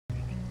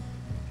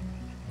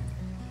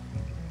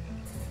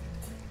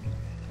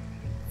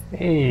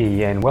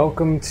Hey, and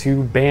welcome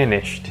to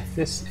Banished.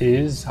 This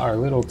is our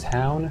little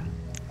town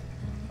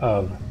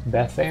of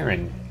Beth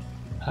Erin.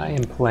 I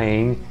am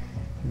playing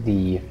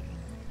the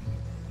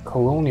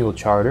Colonial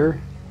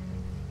charter,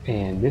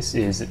 and this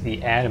is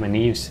the Adam and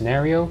Eve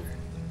scenario.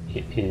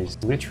 It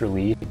is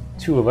literally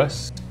two of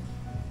us,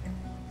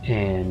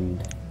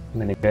 and I'm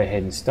going to go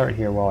ahead and start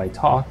here while I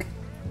talk.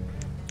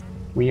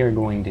 We are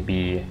going to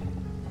be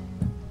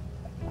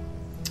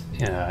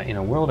in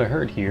a world of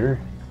hurt here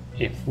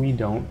if we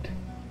don't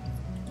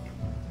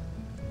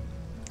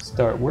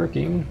start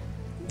working.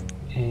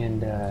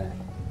 And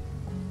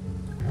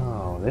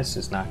oh, this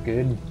is not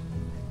good.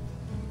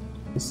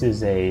 This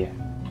is a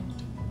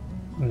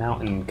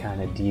mountain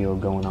kind of deal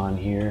going on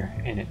here,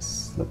 and it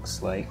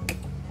looks like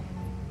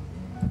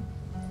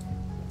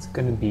it's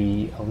gonna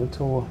be a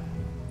little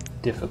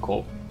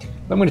difficult,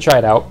 but I'm gonna try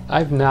it out.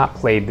 I've not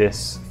played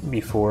this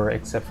before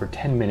except for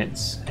 10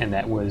 minutes, and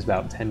that was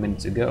about 10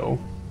 minutes ago,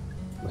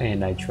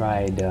 and I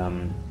tried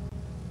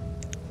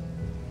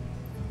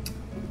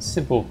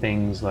simple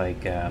things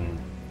like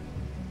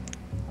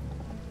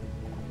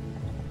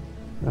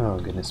oh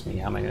goodness me,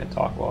 how am I going to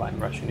talk while I'm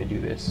rushing to do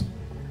this?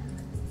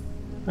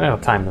 Well,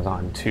 time is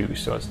on too,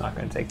 so it's not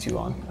going to take too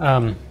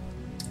long.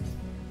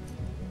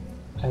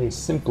 I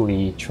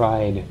simply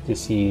tried to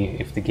see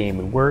if the game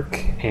would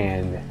work,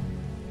 and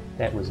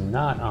that was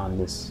not on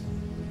this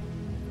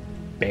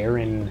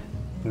barren,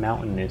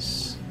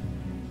 mountainous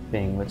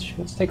thing.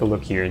 Let's take a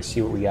look here and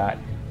see what we got.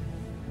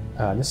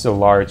 This is a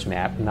large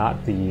map,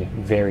 not the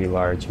very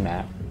large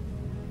map,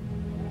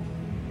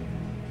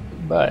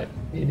 but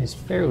it is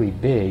fairly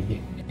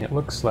big. It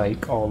looks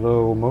like,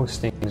 although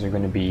most things are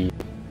going to be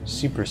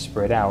super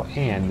spread out,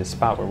 and the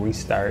spot where we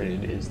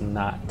started is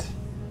not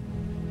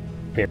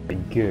very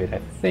good, I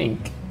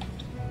think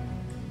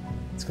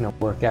it's going to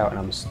work out. And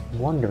I'm just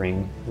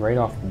wondering right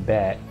off the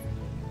bat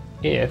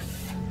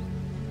if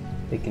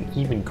they can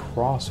even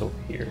cross over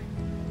here.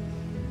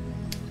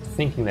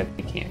 Thinking that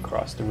they can't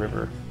cross the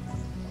river.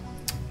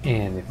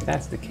 And if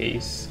that's the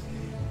case,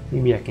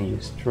 maybe I can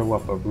just throw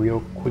up a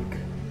real quick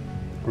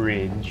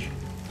bridge.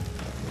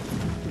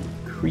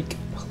 Creek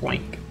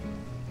plank.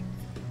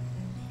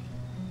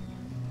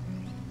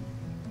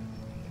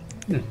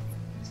 This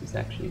is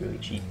actually really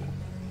cheap.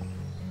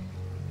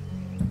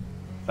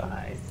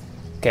 5.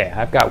 Okay,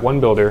 I've got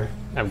one builder,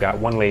 I've got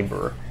one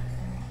laborer.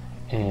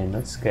 And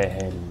let's go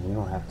ahead, and we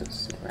don't have to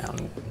sit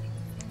around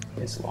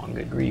this long,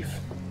 good grief.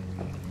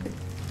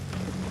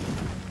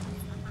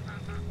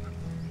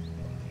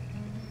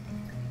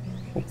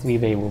 Hopefully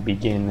they will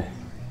begin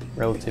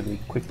relatively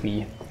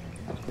quickly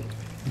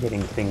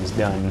getting things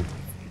done.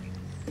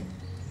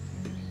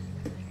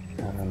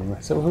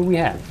 So who we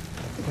have?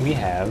 We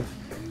have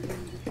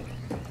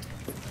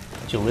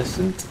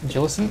Jilicent,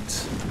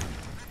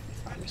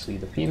 obviously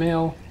the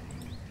female,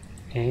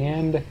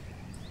 and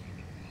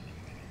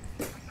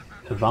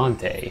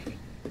Evicted,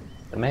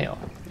 the male,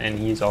 and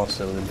he's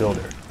also the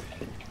builder.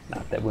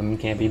 Not that women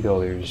can't be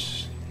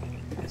builders,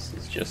 this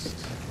is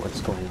just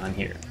what's going on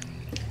here.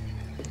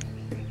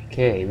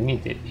 Okay, we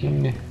need to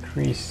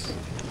increase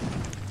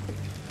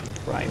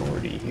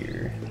priority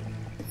here.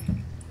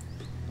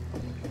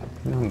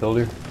 Come on,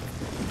 builder.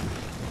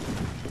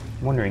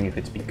 I'm wondering if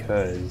it's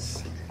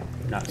because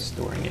I'm not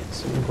storing it,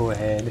 so we'll go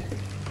ahead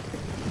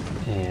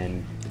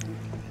and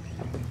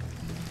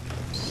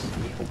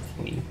see,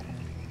 hopefully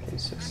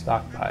there's a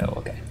stockpile.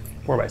 Okay,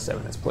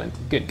 4x7, that's plenty.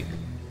 Good.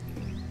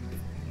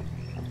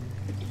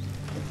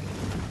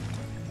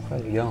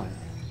 How's it going?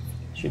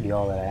 Should be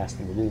all that I asked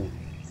him to do.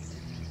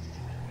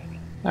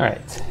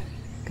 Alright,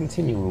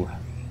 continue.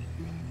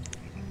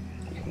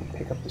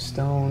 Pick up the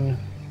stone.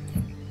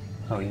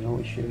 Oh, you know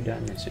what we should have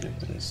done? We should have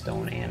done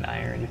stone and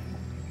iron.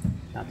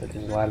 Not that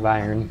there's a lot of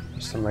iron.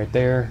 There's some right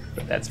there,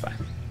 but that's fine.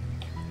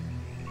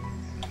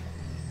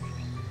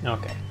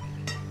 Okay.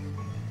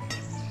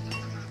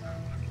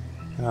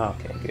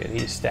 Okay, good.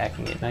 He's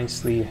stacking it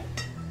nicely.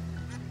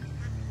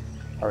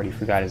 Already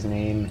forgot his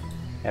name.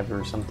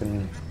 Ever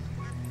something.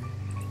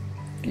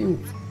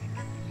 Phew.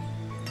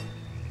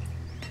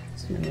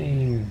 Your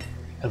name?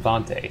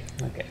 Evicted.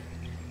 Okay.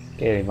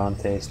 Okay,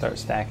 Evicted, start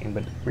stacking,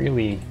 but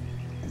really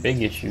the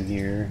big issue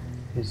here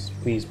is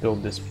please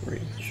build this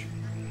bridge.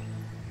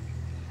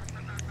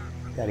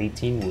 Got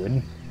 18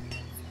 wood.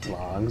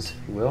 Logs,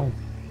 if you will.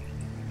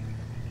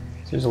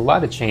 So there's a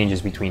lot of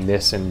changes between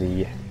this and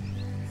the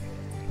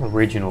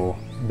original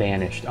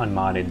Banished,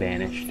 unmodded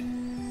Banished.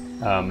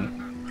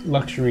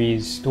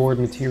 Luxuries, stored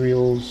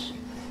materials.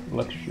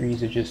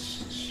 Luxuries are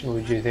just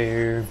showed you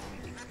there.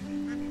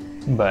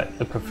 But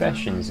the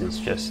professions is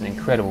just an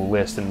incredible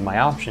list, and my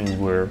options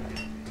were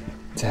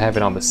to have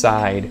it on the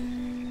side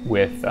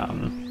with a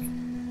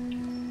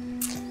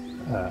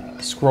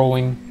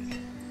scrolling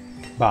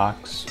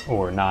box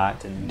or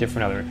not, and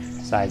different other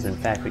sides. In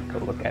fact, we can go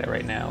look at it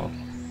right now.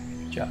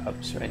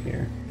 Jobs right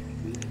here.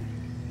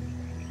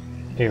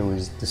 There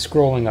was the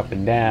scrolling up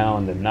and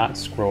down, the not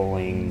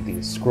scrolling, the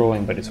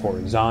scrolling but it's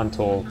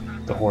horizontal,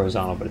 the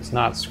horizontal but it's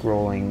not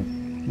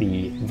scrolling,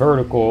 the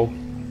vertical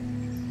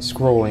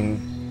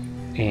scrolling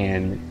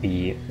and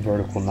the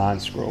vertical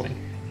non-scrolling.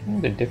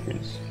 What's the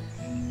difference?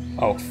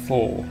 Oh,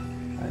 full.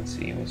 Let's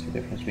see, what's the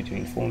difference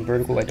between full and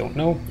vertical? I don't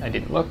know. I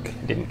didn't look.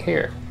 I didn't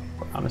care,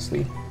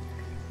 honestly.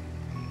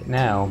 But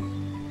now,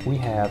 we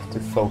have to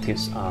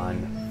focus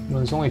on... Well,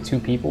 there's only 2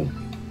 people,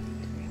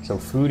 so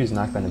food is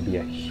not going to be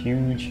a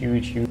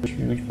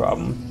huge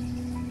problem.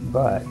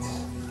 But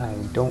I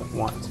don't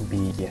want to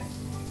be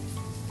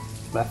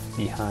left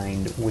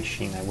behind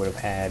wishing I would have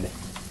had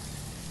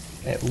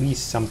at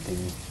least something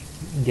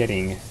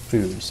getting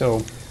food.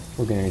 So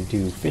we're going to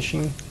do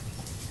fishing,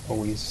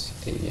 always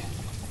a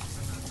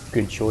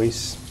good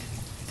choice,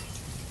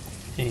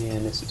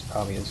 and this is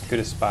probably as good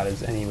a spot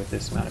as any with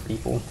this amount of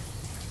people.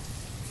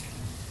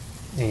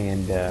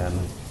 And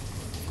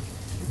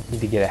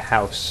need to get a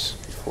house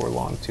before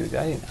long too.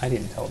 I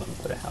didn't tell them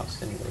to put a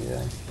house anyway, did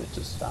I? It's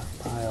a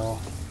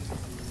stockpile.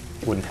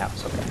 Wooden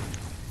house, okay.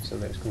 So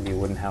there's going to be a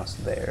wooden house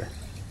there.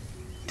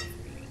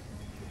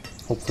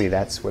 Hopefully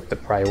that's what the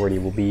priority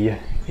will be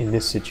in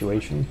this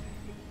situation.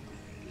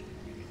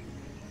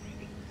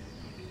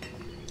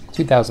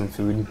 2,000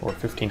 food, or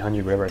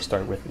 1,500, whatever I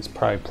start with, is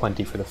probably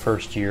plenty for the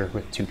first year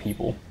with 2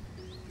 people.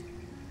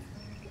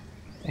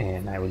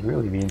 And I would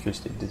really be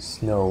interested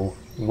to know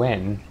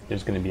when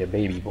there's going to be a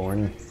baby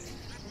born.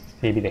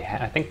 Maybe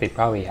I think they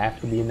probably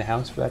have to be in the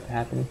house for that to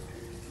happen.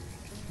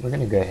 We're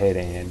going to go ahead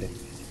and,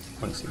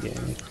 once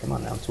again, come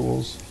on now,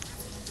 tools,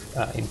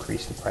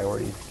 increase the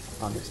priority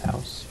on this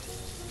house.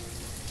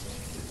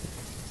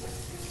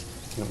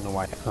 I don't know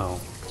why. Oh,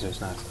 because there's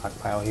not a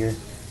stockpile here.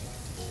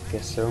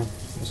 Guess so. I'm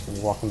just going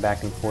to be walking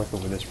back and forth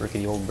over this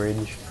rickety old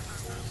bridge.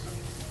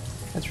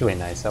 That's really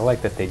nice. I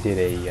like that they did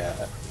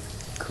a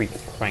creek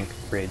plank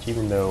bridge,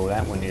 even though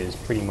that one is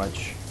pretty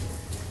much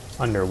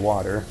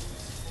underwater.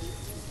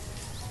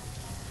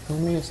 Or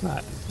maybe it's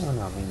not. I don't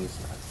know, maybe it's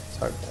not. It's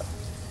hard to tell.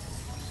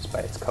 Just by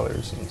its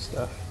colors and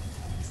stuff.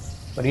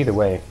 But either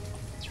way,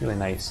 it's really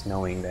nice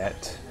knowing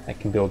that I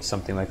can build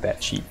something like that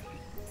cheap.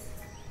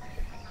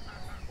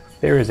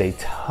 There is a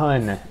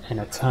ton and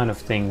a ton of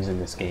things in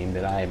this game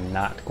that I am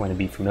not going to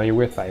be familiar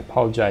with. I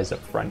apologize up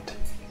front,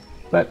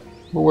 but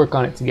we'll work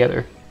on it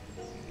together.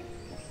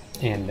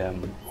 And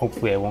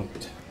hopefully I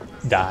won't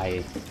die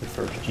the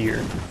first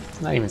year.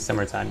 It's not even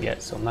summertime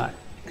yet, so I'm not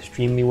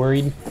extremely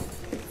worried.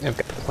 I've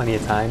got plenty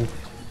of time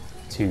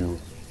to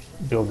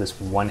build this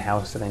one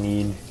house that I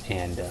need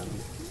and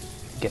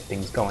get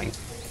things going.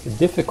 The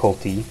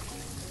difficulty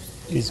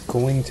is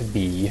going to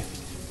be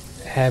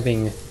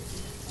having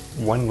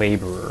one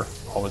laborer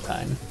all the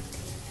time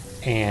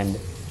and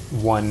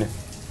one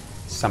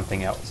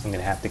something else. I'm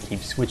going to have to keep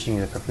switching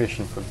the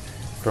profession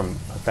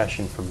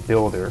from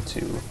builder to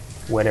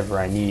whatever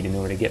I need in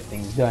order to get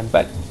things done,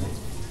 but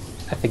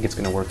I think it's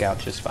going to work out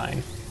just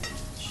fine.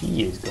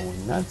 She is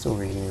going nuts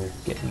over here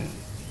getting...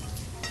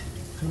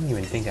 I don't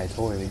even think I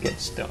told her to get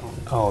stone.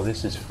 Oh,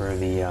 this is for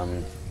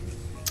the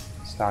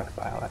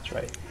stockpile, that's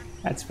right.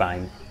 That's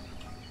fine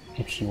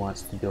if she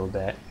wants to build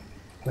that.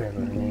 Whatever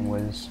her name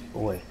was.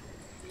 Boy,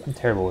 I'm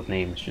terrible with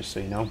names, just so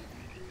you know.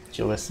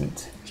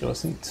 Jillicent.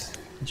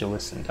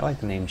 I like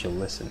the name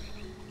Jillicent.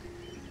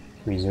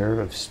 Reserve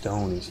of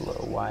stone is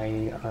low.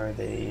 Why are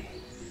they...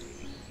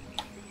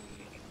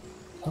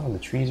 Oh, the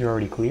trees are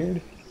already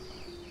cleared?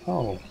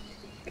 Oh,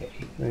 okay.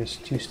 There's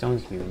 2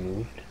 stones to be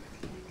removed.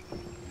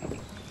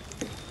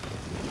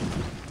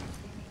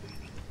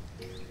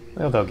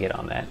 Well, they'll get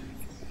on that.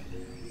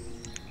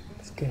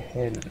 Let's go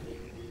ahead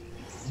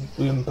and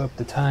blimp up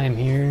the time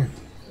here.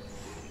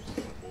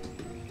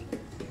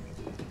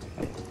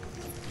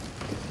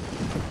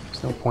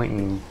 There's no point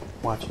in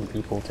watching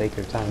people take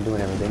their time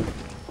doing everything.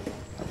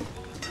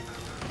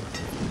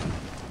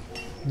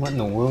 What in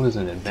the world is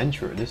an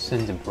adventurer? This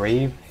sends a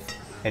brave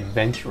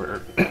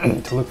adventurer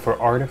to look for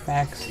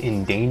artifacts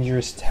in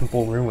dangerous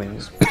temple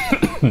ruins.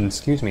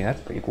 Excuse me,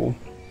 that's pretty cool.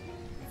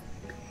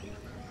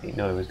 Didn't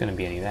know there was going to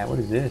be any of that. What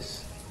is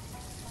this?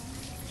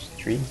 Just a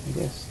tree, I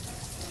guess.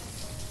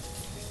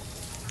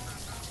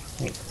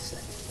 Wait a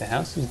second. The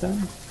house is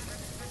done?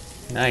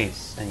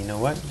 Nice. And you know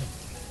what?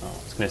 Oh,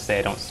 I was going to say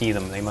I don't see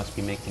them. They must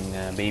be making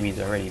babies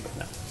already, but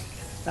no.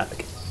 Not the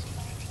case.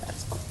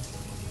 That's cool.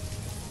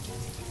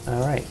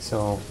 Alright,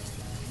 so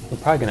we're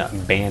probably going to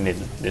abandon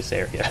this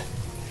area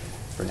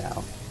for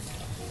now.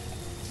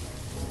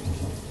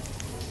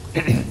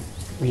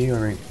 We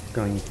are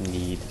going to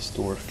need to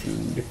store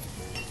food.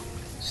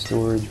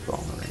 Storage for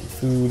all marine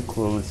food,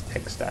 clothes,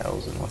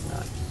 textiles, and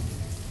whatnot.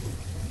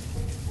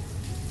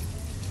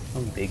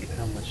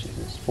 How much is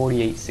this?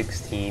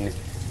 48.16.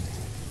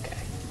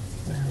 Okay.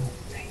 Well,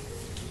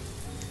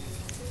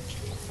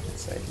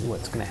 let's say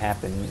what's going to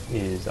happen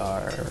is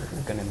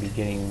we're going to be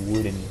getting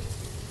wooden.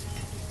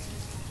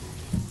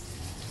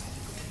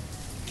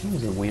 That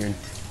was weird.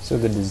 So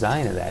the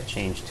design of that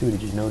changed too.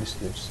 Did you notice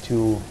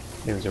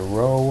there's a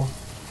row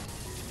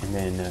and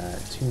then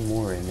 2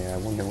 more in there? I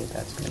wonder what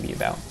that's going to be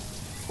about.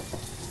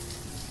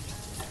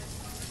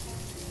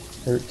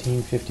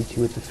 13.52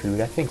 with the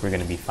food. I think we're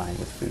going to be fine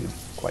with food,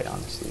 quite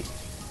honestly.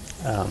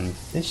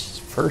 This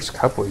first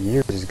couple of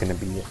years is going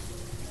to be a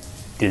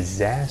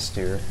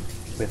disaster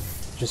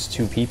with just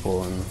two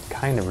people. I'm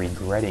kind of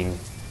regretting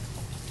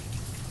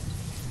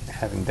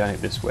having done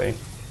it this way.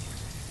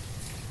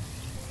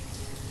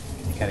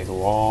 You gotta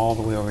go all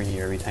the way over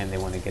here every time they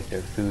want to get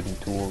their food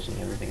and tools and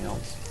everything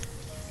else,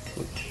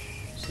 which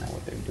is not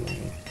what they're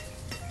doing.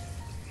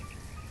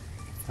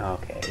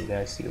 Okay,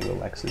 I see the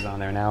little X's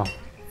on there now.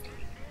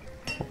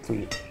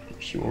 Hopefully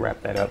she will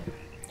wrap that up.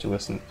 To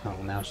listen. Oh,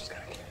 now she's got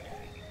to carry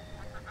it.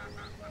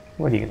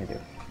 What are you gonna do?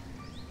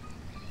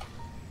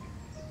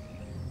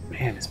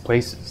 Man, this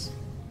place is...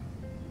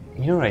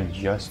 You know what I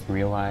just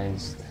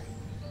realized?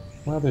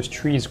 Well, there's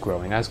trees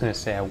growing. I was gonna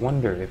say, I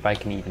wonder if I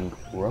can even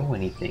grow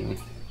anything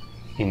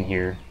in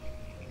here.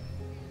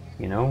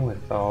 You know,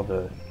 with all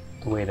the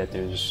way that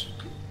there's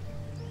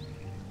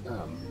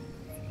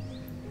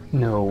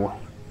no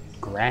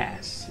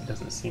grass. It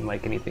doesn't seem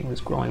like anything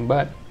was growing,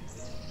 but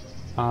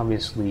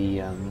obviously,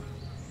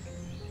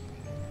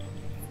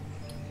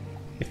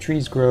 if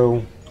trees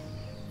grow,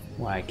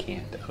 why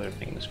can't other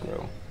things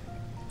grow?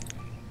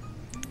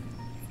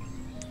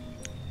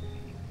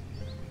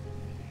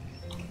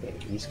 Okay,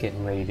 he's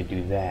getting ready to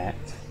do that.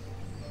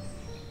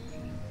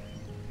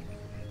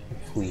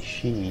 Hopefully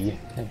she,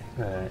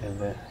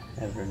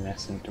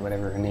 Evanescent, or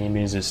whatever her name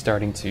is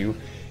starting to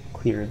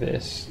clear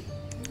this.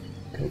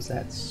 Because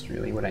that's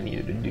really what I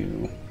needed to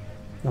do.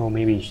 Oh,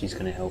 maybe she's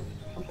gonna help.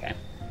 Okay,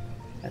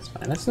 that's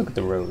fine. Let's look at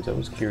the roads. I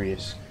was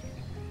curious.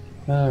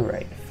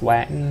 Alright,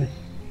 flatten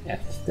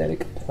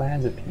aesthetic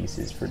plaza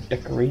pieces for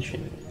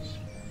decorations.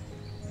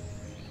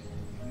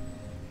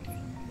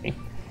 Okay.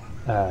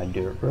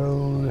 Dirt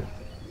road.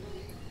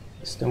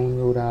 Stone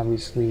road,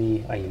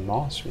 obviously. A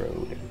moss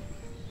road.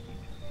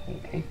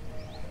 Okay.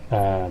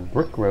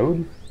 Brick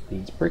road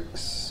needs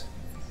bricks.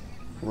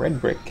 Red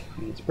brick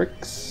needs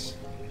bricks.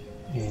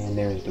 And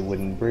there's the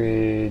wooden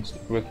bridge, the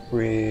brick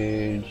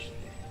bridge,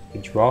 the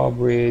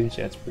drawbridge,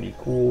 that's pretty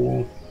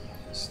cool.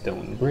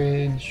 Stone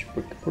bridge,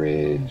 brick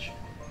bridge,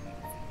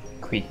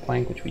 creek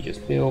plank, which we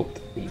just built,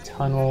 the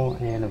tunnel,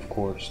 and of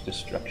course,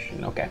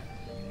 destruction. Okay.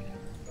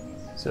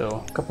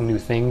 So, a couple new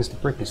things. The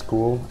brick is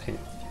cool. It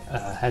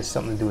has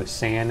something to do with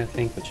sand, I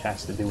think, which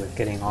has to do with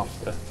getting off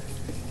the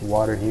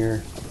water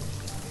here.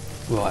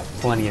 We'll have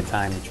plenty of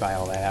time to try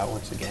all that out.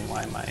 Once again,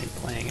 why am I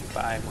playing at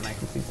 5 when I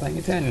can be playing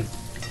at 10?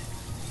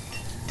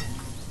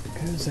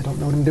 Because I don't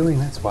know what I'm doing,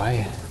 that's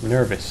why. I'm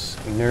nervous.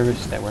 I'm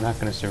nervous that we're not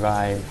going to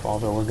survive,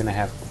 although we're going to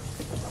have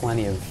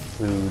plenty of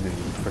food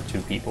and for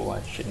 2 people.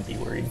 I shouldn't be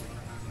worried.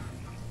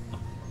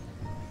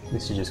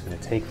 This is just going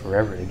to take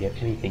forever to get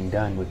anything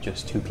done with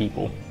just 2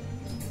 people.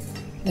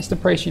 That's the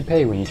price you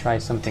pay when you try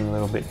something a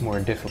little bit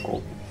more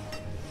difficult.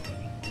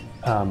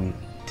 I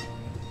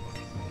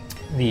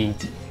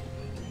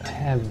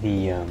have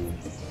the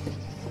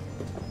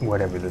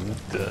whatever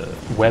the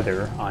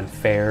weather on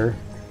fair.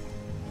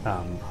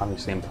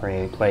 Obviously I'm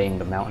playing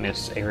the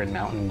mountainous arid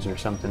mountains or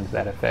something to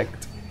that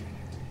effect.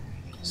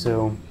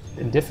 So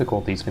the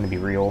difficulty is going to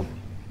be real.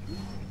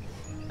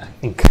 I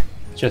think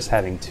just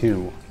having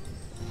 2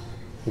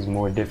 is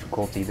more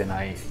difficulty than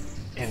I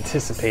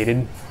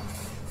anticipated.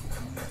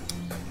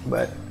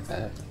 But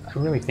I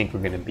really think we're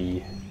going to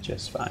be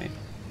just fine.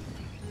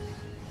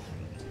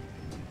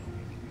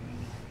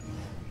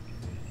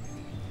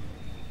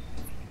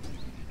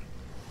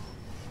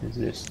 Is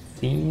this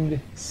themed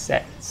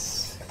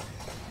sets?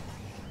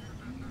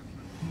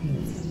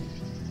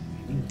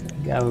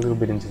 Got a little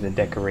bit into the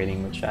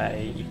decorating, which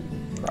I'm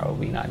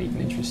probably not even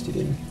interested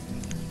in.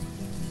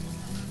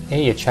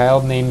 Hey, a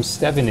child named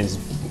Steven is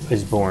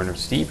born, or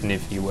Stephen,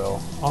 if you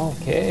will.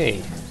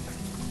 Okay.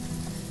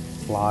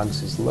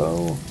 Logs is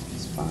low.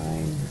 It's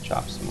fine.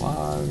 Chop some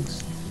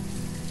logs.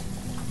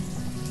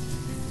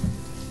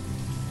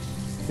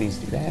 Please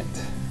do that.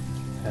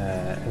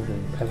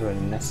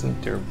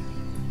 Evanescent, or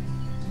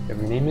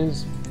whatever your name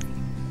is.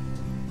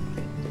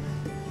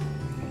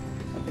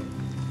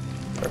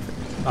 Perfect.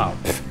 Oh,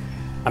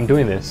 I'm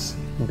doing this.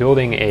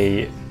 Building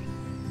a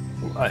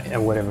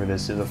whatever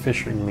this is, a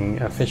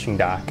fishing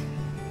dock.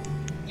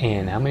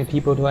 And how many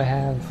people do I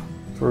have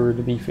to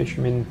be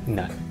fishermen?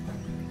 None.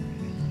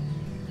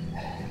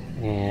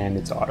 And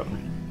it's autumn.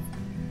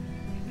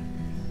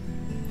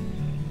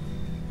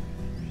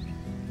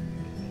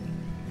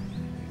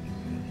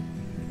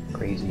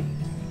 Crazy.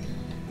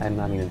 I'm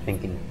not even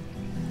thinking.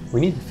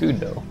 We need the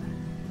food though.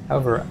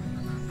 However,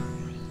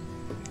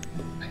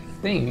 I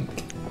think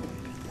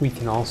we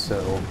can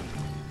also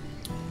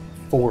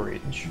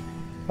forage.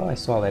 Oh, I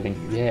saw that in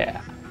here.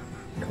 Yeah.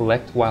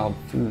 Collect wild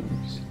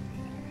foods.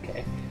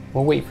 Okay.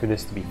 We'll wait for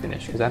this to be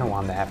finished because I don't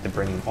want to have to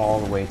bring them all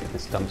the way to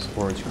this dumb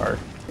storage cart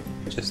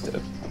just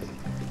to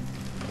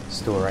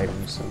store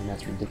items. I mean,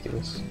 that's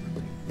ridiculous.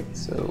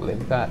 So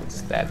they've got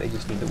that. They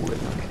just need the wood.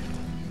 Okay.